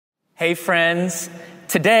Hey friends,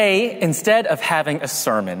 today, instead of having a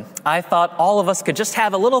sermon, I thought all of us could just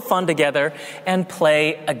have a little fun together and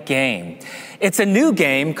play a game. It's a new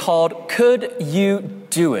game called Could You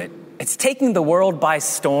Do It? It's taking the world by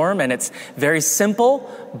storm, and it's very simple,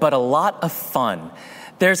 but a lot of fun.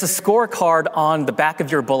 There's a scorecard on the back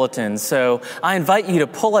of your bulletin, so I invite you to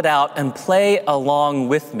pull it out and play along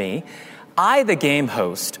with me. I, the game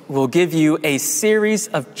host, will give you a series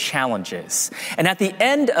of challenges. And at the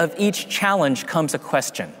end of each challenge comes a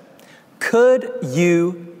question. Could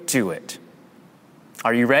you do it?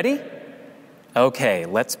 Are you ready? Okay,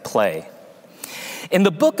 let's play. In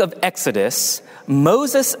the book of Exodus,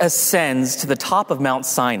 Moses ascends to the top of Mount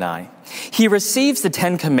Sinai. He receives the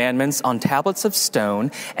 10 Commandments on tablets of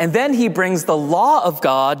stone, and then he brings the law of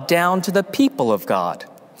God down to the people of God.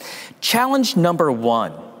 Challenge number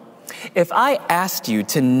 1. If I asked you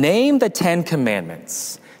to name the 10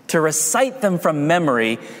 Commandments, to recite them from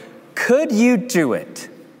memory, could you do it?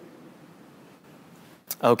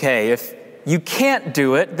 Okay, if you can't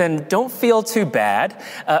do it, then don't feel too bad.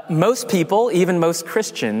 Most people, even most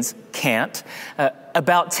Christians, can't.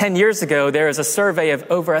 About 10 years ago, there was a survey of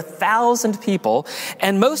over 1,000 people,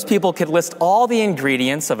 and most people could list all the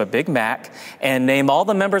ingredients of a Big Mac and name all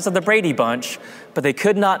the members of the Brady Bunch, but they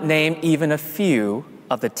could not name even a few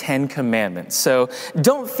of the 10 Commandments. So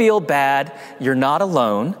don't feel bad. You're not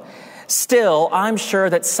alone. Still, I'm sure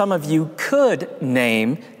that some of you could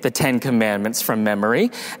name the 10 Commandments from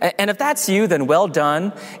memory. And if that's you, then well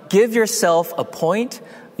done. Give yourself a point.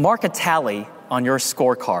 Mark a tally on your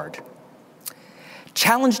scorecard.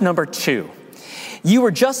 Challenge number 2. You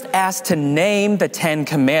were just asked to name the 10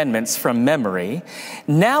 Commandments from memory.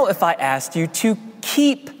 Now, if I asked you to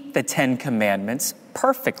keep the 10 Commandments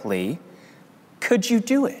perfectly, could you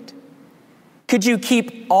do it? Could you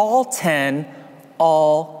keep all 10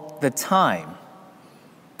 all the time?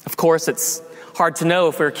 Of course, it's hard to know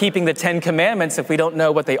if we're keeping the 10 Commandments if we don't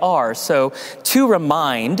know what they are. So to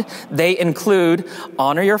remind, they include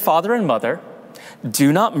honor your father and mother,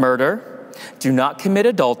 do not murder, do not commit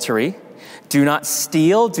adultery, do not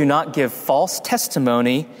steal, do not give false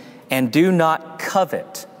testimony, and do not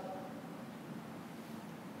covet.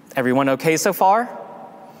 Everyone okay so far?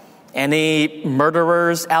 Any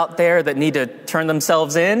murderers out there that need to turn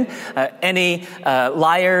themselves in? Any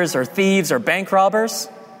liars or thieves or bank robbers?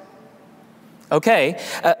 Okay.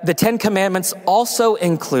 The 10 Commandments also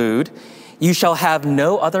include, you shall have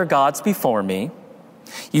no other gods before me.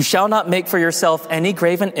 You shall not make for yourself any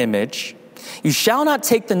graven image. You shall not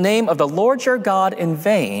take the name of the Lord your God in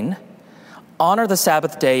vain. Honor the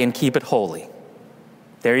Sabbath day and keep it holy.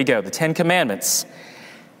 There you go, the 10 Commandments.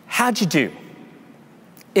 How'd you do?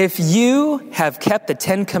 If you have kept the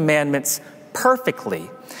 10 Commandments perfectly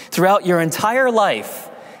throughout your entire life,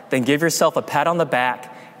 then give yourself a pat on the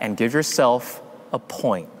back and give yourself a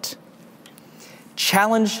point.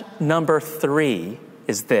 Challenge number 3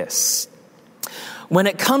 is this. When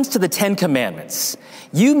it comes to the 10 Commandments,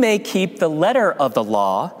 you may keep the letter of the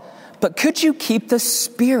law, but could you keep the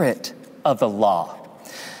spirit of the law?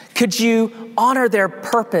 Could you honor their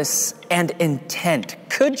purpose and intent?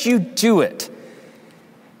 Could you do it?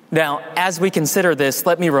 Now, as we consider this,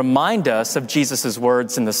 let me remind us of Jesus'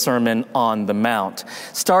 words in the Sermon on the Mount.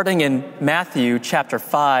 Starting in Matthew chapter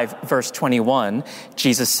 5, verse 21,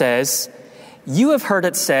 Jesus says, "You have heard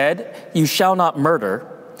it said, 'You shall not murder,'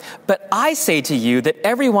 but I say to you that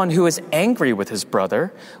everyone who is angry with his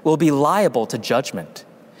brother will be liable to judgment.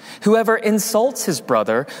 Whoever insults his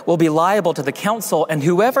brother will be liable to the council, and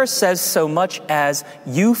whoever says so much as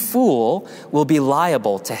 'you fool' will be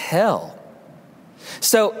liable to hell."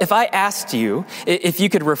 So if I asked you if you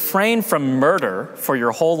could refrain from murder for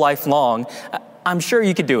your whole life long, I'm sure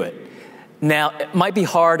you could do it. Now, it might be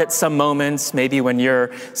hard at some moments, maybe when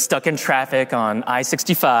you're stuck in traffic on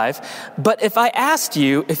I-65, but if I asked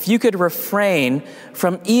you if you could refrain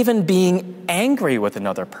from even being angry with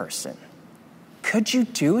another person, could you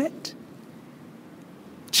do it?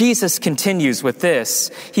 Jesus continues with this.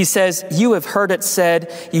 He says, "You have heard it said,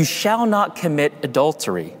 'You shall not commit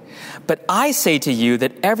adultery.' But I say to you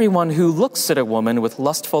that everyone who looks at a woman with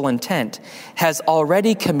lustful intent has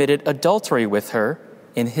already committed adultery with her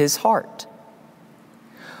in his heart."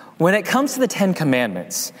 When it comes to the 10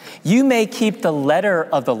 Commandments, you may keep the letter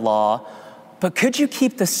of the law, but could you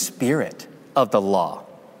keep the spirit of the law?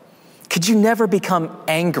 Could you never become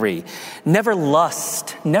angry, never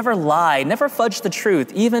lust, never lie, never fudge the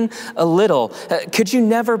truth, even a little? Could you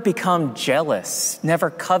never become jealous, never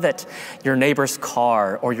covet your neighbor's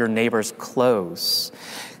car or your neighbor's clothes?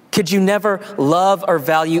 Could you never love or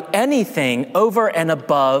value anything over and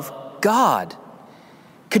above God?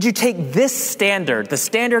 Could you take this standard, the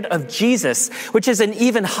standard of Jesus, which is an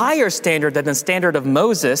even higher standard than the standard of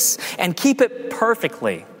Moses, and keep it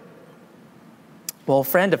perfectly? Well,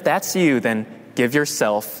 friend, if that's you, then give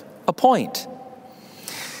yourself a point.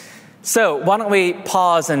 So why don't we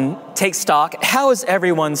pause and take stock? How is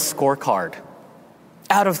everyone's scorecard?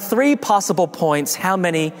 Out of 3 possible points, how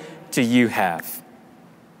many do you have?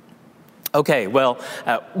 Okay, well,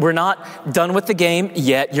 we're not done with the game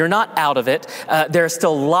yet. You're not out of it. There are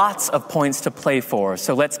still lots of points to play for.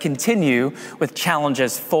 So let's continue with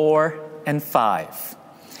challenges 4 and 5.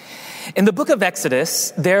 In the book of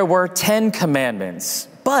Exodus, there were 10 commandments.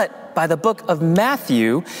 But by the book of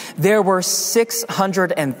Matthew, there were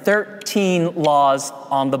 613 laws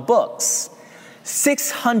on the books.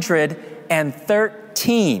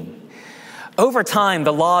 613. Over time,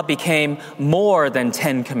 the law became more than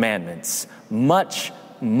 10 commandments. Much,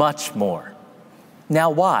 much more. Now,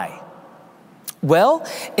 why? Well,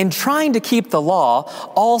 in trying to keep the law,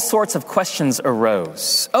 all sorts of questions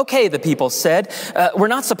arose. Okay, the people said, we're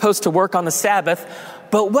not supposed to work on the Sabbath,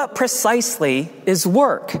 but what precisely is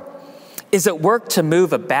work? Is it work to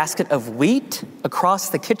move a basket of wheat across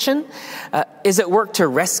the kitchen? Is it work to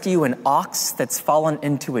rescue an ox that's fallen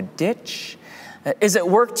into a ditch? Is it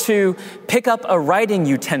work to pick up a writing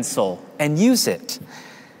utensil and use it?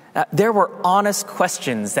 There were honest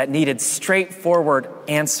questions that needed straightforward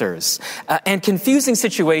answers and confusing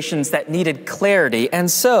situations that needed clarity. And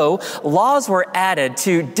so laws were added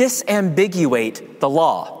to disambiguate the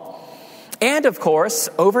law. And of course,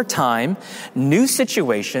 over time, new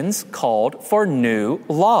situations called for new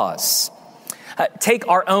laws. Take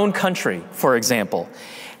our own country, for example.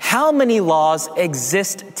 How many laws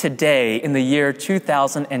exist today in the year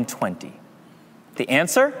 2020? The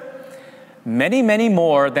answer? Many, many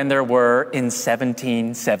more than there were in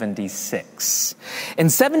 1776. In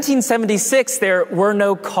 1776, there were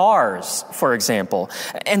no cars, for example.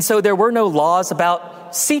 And so there were no laws about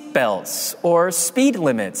seatbelts or speed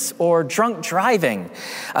limits or drunk driving.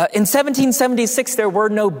 In 1776, there were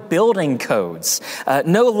no building codes,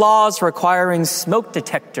 no laws requiring smoke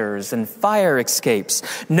detectors and fire escapes,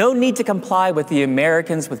 no need to comply with the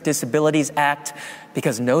Americans with Disabilities Act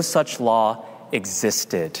because no such law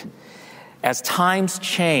existed. As times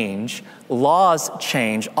change, laws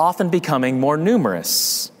change, often becoming more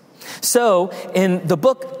numerous. So, in the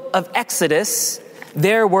book of Exodus,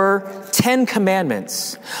 there were 10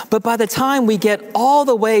 commandments. But by the time we get all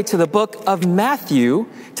the way to the book of Matthew,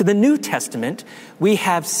 to the New Testament, we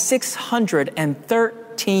have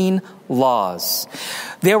 613 laws.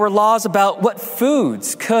 There were laws about what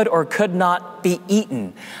foods could or could not be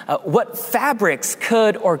eaten, what fabrics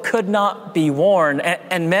could or could not be worn,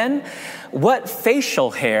 and men, what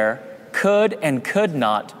facial hair could and could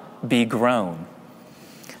not be grown.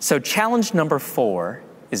 So challenge number 4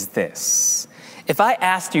 is this. If I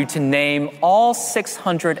asked you to name all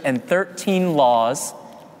 613 laws,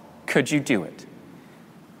 could you do it?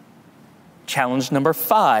 Challenge number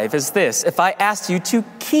 5 is this. If I asked you to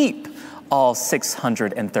keep all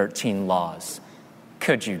 613 laws,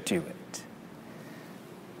 could you do it?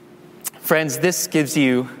 Friends, this gives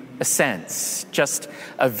you a sense, just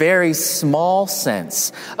a very small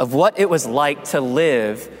sense of what it was like to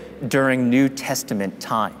live during New Testament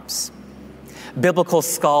times. Biblical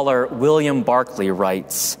scholar William Barclay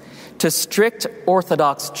writes, to strict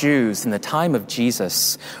Orthodox Jews in the time of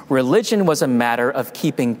Jesus, religion was a matter of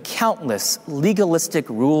keeping countless legalistic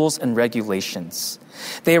rules and regulations.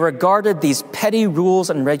 They regarded these petty rules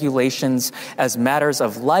and regulations as matters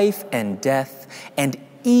of life and death and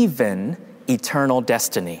even eternal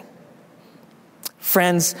destiny.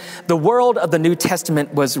 Friends, the world of the New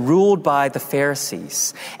Testament was ruled by the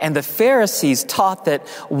Pharisees, and the Pharisees taught that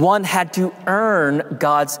one had to earn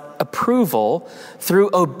God's approval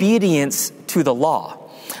through obedience to the law.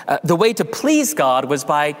 The way to please God was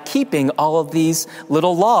by keeping all of these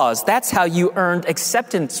little laws. That's how you earned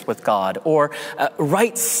acceptance with God, or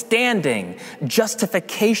right standing,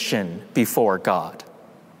 justification before God.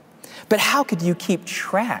 But how could you keep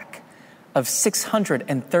track of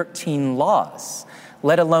 613 laws,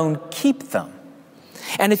 let alone keep them?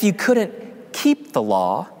 And if you couldn't keep the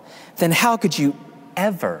law, then how could you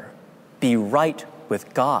ever be right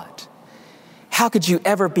with God? How could you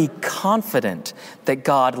ever be confident that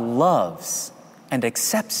God loves and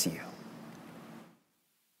accepts you?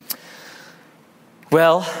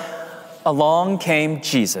 Well, along came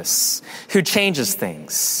Jesus, who changes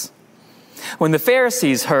things. When the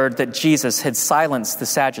Pharisees heard that Jesus had silenced the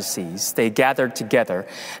Sadducees, they gathered together,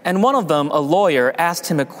 and one of them, a lawyer, asked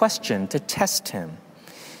him a question to test him.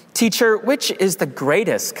 "Teacher, which is the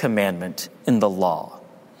greatest commandment in the law?"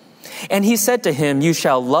 And he said to him, "You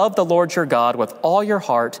shall love the Lord your God with all your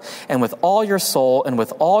heart and with all your soul and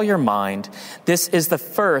with all your mind. This is the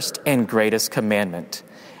first and greatest commandment.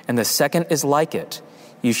 And the second is like it.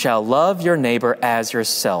 You shall love your neighbor as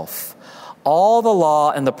yourself. All the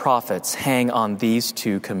law and the prophets hang on these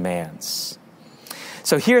two commands."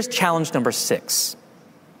 So here's challenge number 6.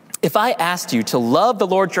 If I asked you to love the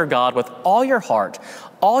Lord your God with all your heart,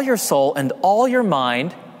 all your soul, and all your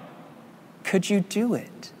mind, could you do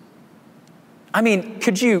it? I mean,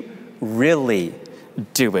 could you really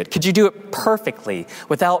do it? Could you do it perfectly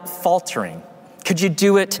without faltering? Could you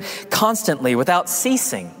do it constantly without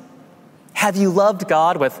ceasing? Have you loved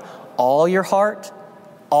God with all your heart,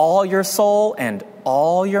 all your soul, and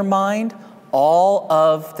all your mind, all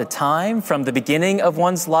of the time, from the beginning of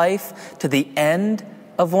one's life to the end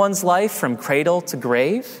of one's life, from cradle to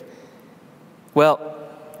grave? Well,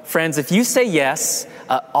 friends, if you say yes,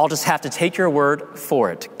 I'll just have to take your word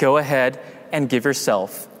for it. Go ahead and give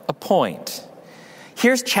yourself a point.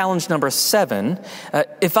 Here's challenge number 7.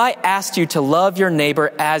 If I asked you to love your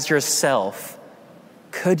neighbor as yourself,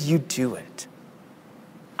 could you do it?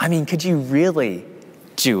 I mean, could you really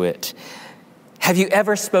do it? Have you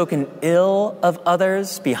ever spoken ill of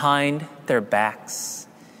others behind their backs?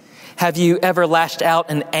 Have you ever lashed out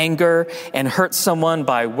in anger and hurt someone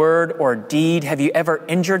by word or deed? Have you ever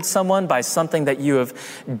injured someone by something that you have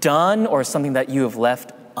done or something that you have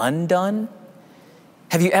left undone?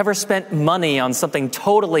 Have you ever spent money on something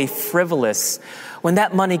totally frivolous when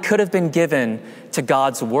that money could have been given to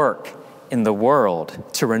God's work in the world,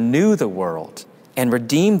 to renew the world and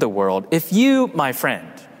redeem the world? If you, my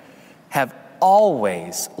friend, have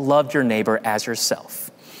always loved your neighbor as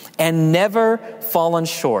yourself and never fallen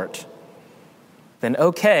short, then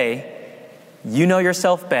okay, you know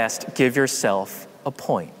yourself best, give yourself a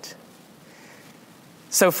point.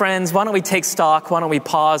 So friends, why don't we take stock? Why don't we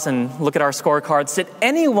pause and look at our scorecards? Did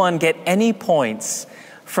anyone get any points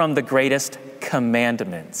from the greatest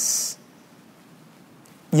commandments?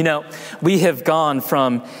 You know, we have gone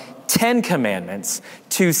from 10 commandments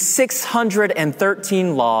to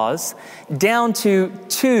 613 laws down to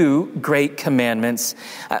 2 great commandments.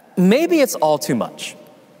 Maybe it's all too much.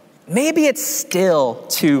 Maybe it's still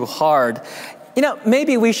too hard. You know,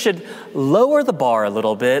 maybe we should lower the bar a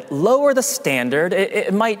little bit, lower the standard.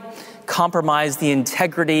 It might compromise the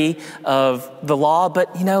integrity of the law,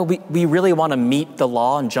 but, you know, we really want to meet the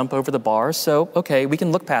law and jump over the bar, so, okay, we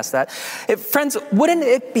can look past that. Friends, wouldn't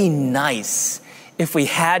it be nice if we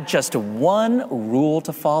had just one rule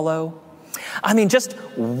to follow? I mean, just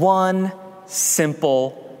one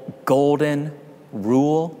simple golden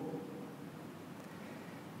rule.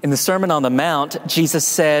 In the Sermon on the Mount, Jesus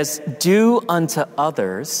says, "Do unto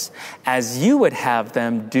others as you would have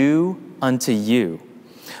them do unto you.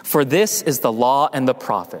 For this is the law and the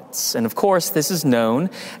prophets." And of course, this is known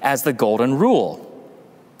as the Golden Rule.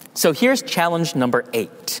 So here's challenge number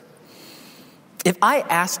 8. If I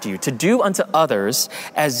asked you to do unto others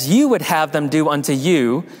as you would have them do unto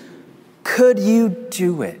you, could you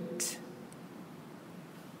do it?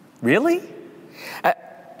 Really?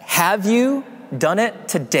 Have you done it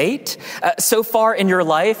to date? So far in your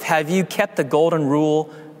life, have you kept the golden rule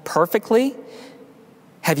perfectly?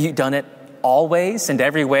 Have you done it always and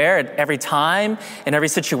everywhere, at every time, in every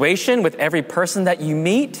situation, with every person that you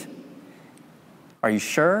meet? Are you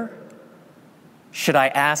sure? Should I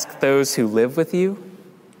ask those who live with you?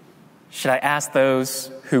 Should I ask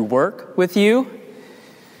those who work with you?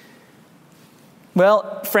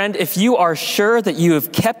 Well, friend, if you are sure that you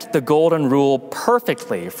have kept the golden rule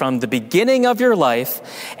perfectly from the beginning of your life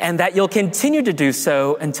and that you'll continue to do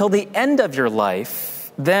so until the end of your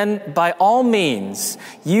life, then by all means,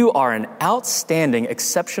 you are an outstanding,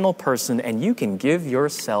 exceptional person and you can give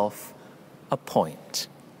yourself a point.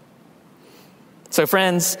 So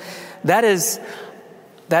friends, that is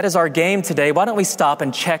our game today. Why don't we stop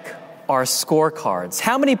and check our scorecards?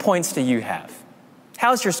 How many points do you have?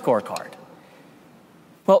 How's your scorecard?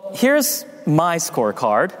 Well, here's my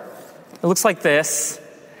scorecard. It looks like this.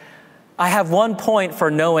 I have 1 point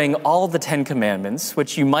for knowing all of the 10 commandments,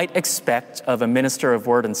 which you might expect of a minister of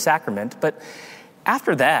word and sacrament. But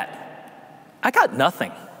after that, I got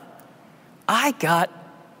nothing. I got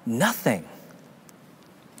nothing.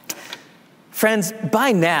 Friends,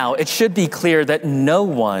 by now, it should be clear that no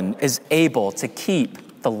one is able to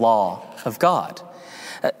keep the law of God.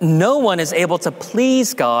 No one is able to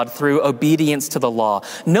please God through obedience to the law.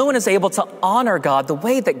 No one is able to honor God the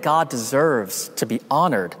way that God deserves to be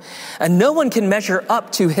honored. And no one can measure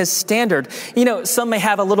up to his standard. You know, some may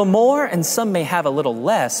have a little more and some may have a little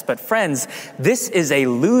less. But friends, this is a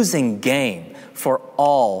losing game for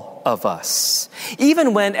all of us.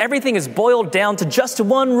 Even when everything is boiled down to just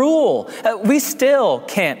one rule, we still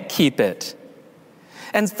can't keep it.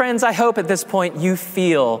 And friends, I hope at this point you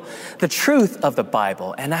feel the truth of the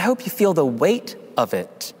Bible, and I hope you feel the weight of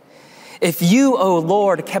it. If you, O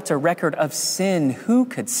Lord, kept a record of sin, who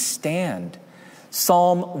could stand?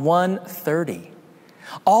 Psalm 130.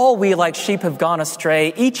 All we like sheep have gone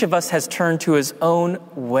astray. Each of us has turned to his own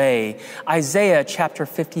way. Isaiah chapter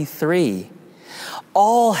 53.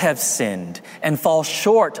 All have sinned and fall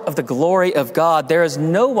short of the glory of God. There is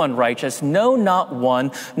no one righteous, no, not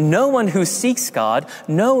one, no one who seeks God,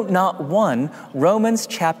 no, not one. Romans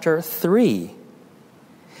chapter 3.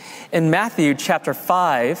 In Matthew chapter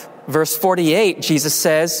 5, verse 48, Jesus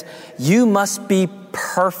says, "You must be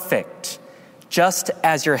perfect, just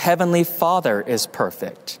as your heavenly Father is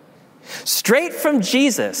perfect." Straight from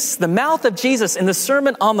Jesus, the mouth of Jesus in the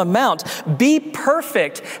Sermon on the Mount, be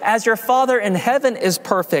perfect as your Father in heaven is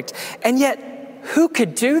perfect. And yet, who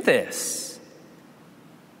could do this?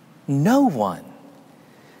 No one.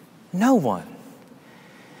 No one.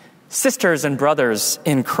 Sisters and brothers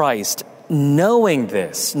in Christ, knowing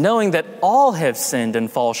this, knowing that all have sinned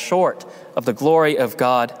and fall short of the glory of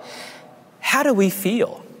God, how do we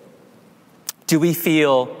feel? Do we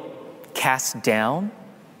feel cast down,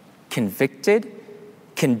 convicted,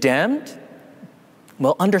 condemned?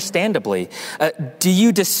 Well, understandably. Do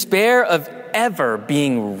you despair of ever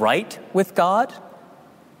being right with God?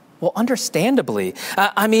 Well, understandably.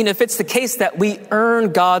 If it's the case that we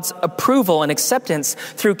earn God's approval and acceptance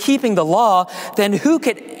through keeping the law, then who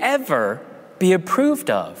could ever be approved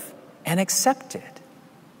of and accepted?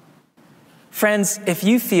 Friends, if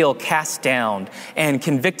you feel cast down and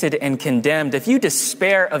convicted and condemned, if you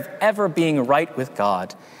despair of ever being right with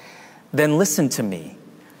God, then listen to me.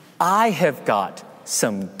 I have got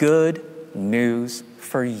some good news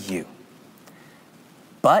for you.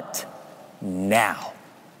 But now,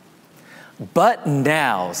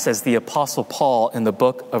 says the Apostle Paul in the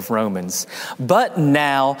book of Romans, but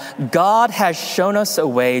now God has shown us a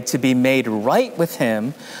way to be made right with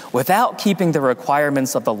him without keeping the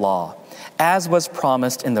requirements of the law, as was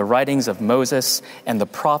promised in the writings of Moses and the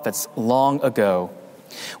prophets long ago.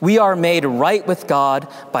 We are made right with God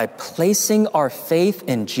by placing our faith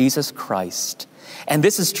in Jesus Christ. And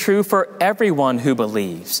this is true for everyone who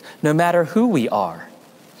believes, no matter who we are.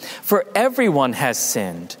 For everyone has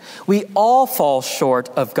sinned. We all fall short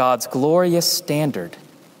of God's glorious standard.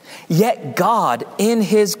 Yet God, in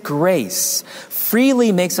his grace,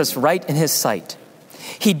 freely makes us right in his sight.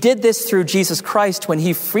 He did this through Jesus Christ when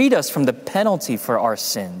he freed us from the penalty for our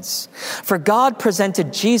sins. For God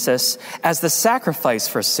presented Jesus as the sacrifice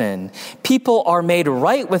for sin. People are made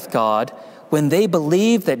right with God when they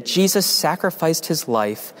believe that Jesus sacrificed his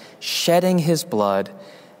life, shedding his blood.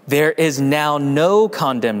 There is now no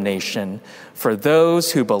condemnation for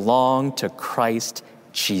those who belong to Christ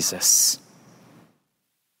Jesus.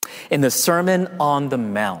 In the Sermon on the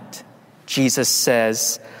Mount, Jesus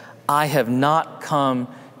says, I have not come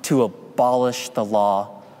to abolish the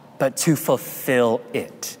law, but to fulfill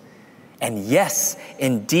it. And yes,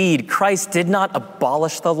 indeed, Christ did not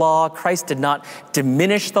abolish the law. Christ did not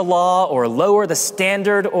diminish the law or lower the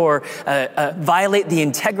standard or violate the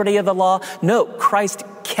integrity of the law. No, Christ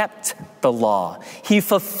kept the law. He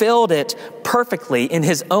fulfilled it perfectly in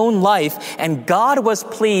his own life, and God was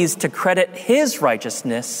pleased to credit his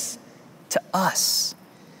righteousness to us.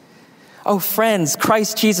 Oh, friends,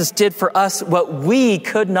 Christ Jesus did for us what we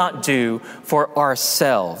could not do for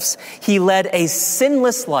ourselves. He led a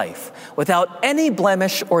sinless life without any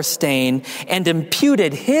blemish or stain and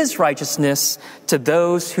imputed his righteousness to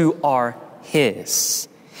those who are his.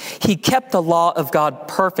 He kept the law of God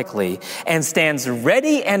perfectly and stands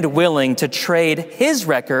ready and willing to trade his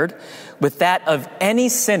record with that of any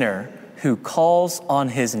sinner who calls on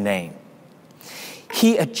his name.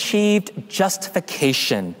 He achieved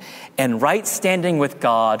justification and right standing with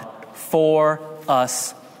God for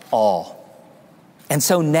us all. And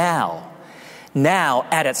so now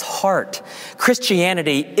at its heart,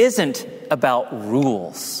 Christianity isn't about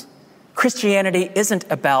rules. Christianity isn't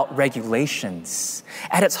about regulations.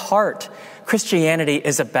 At its heart, Christianity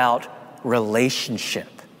is about relationship.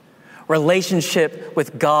 Relationship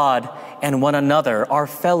with God and one another, our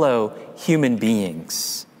fellow human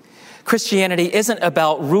beings. Christianity isn't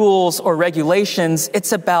about rules or regulations,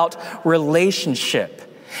 it's about relationship.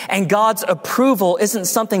 And God's approval isn't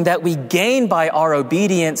something that we gain by our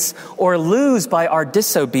obedience or lose by our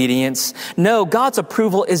disobedience. No, God's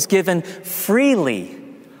approval is given freely,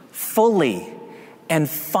 fully, and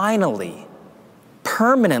finally,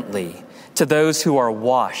 permanently to those who are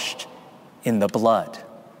washed in the blood.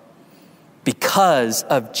 because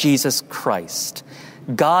of Jesus Christ.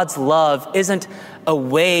 God's love isn't a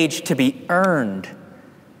wage to be earned.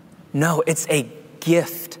 No, it's a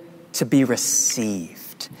gift to be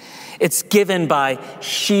received. It's given by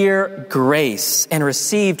sheer grace and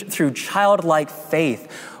received through childlike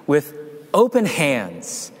faith with open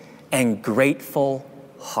hands and grateful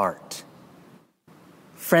heart.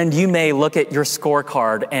 Friend, you may look at your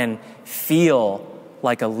scorecard and feel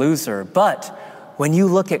like a loser, but when you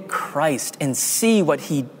look at Christ and see what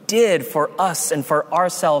he did for us and for our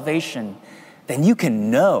salvation, then you can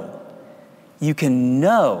know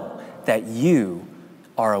that you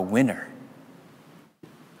are a winner.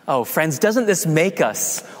 Oh, friends, doesn't this make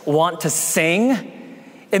us want to sing?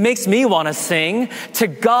 It makes me want to sing. To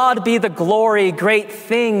God be the glory, great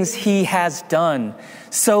things he has done.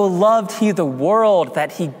 So loved he the world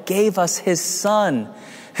that he gave us his Son,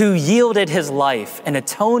 who yielded his life an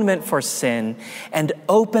atonement for sin and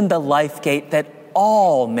opened the life gate that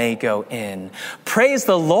all may go in. Praise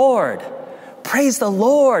the Lord. Praise the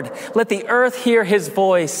Lord. Let the earth hear his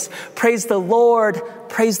voice. Praise the Lord.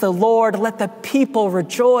 Praise the Lord. Let the people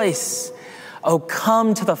rejoice. Oh,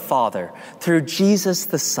 come to the Father through Jesus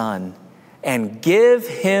the Son and give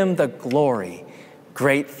him the glory.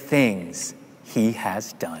 Great things he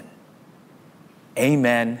has done.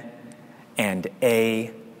 Amen and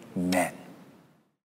amen.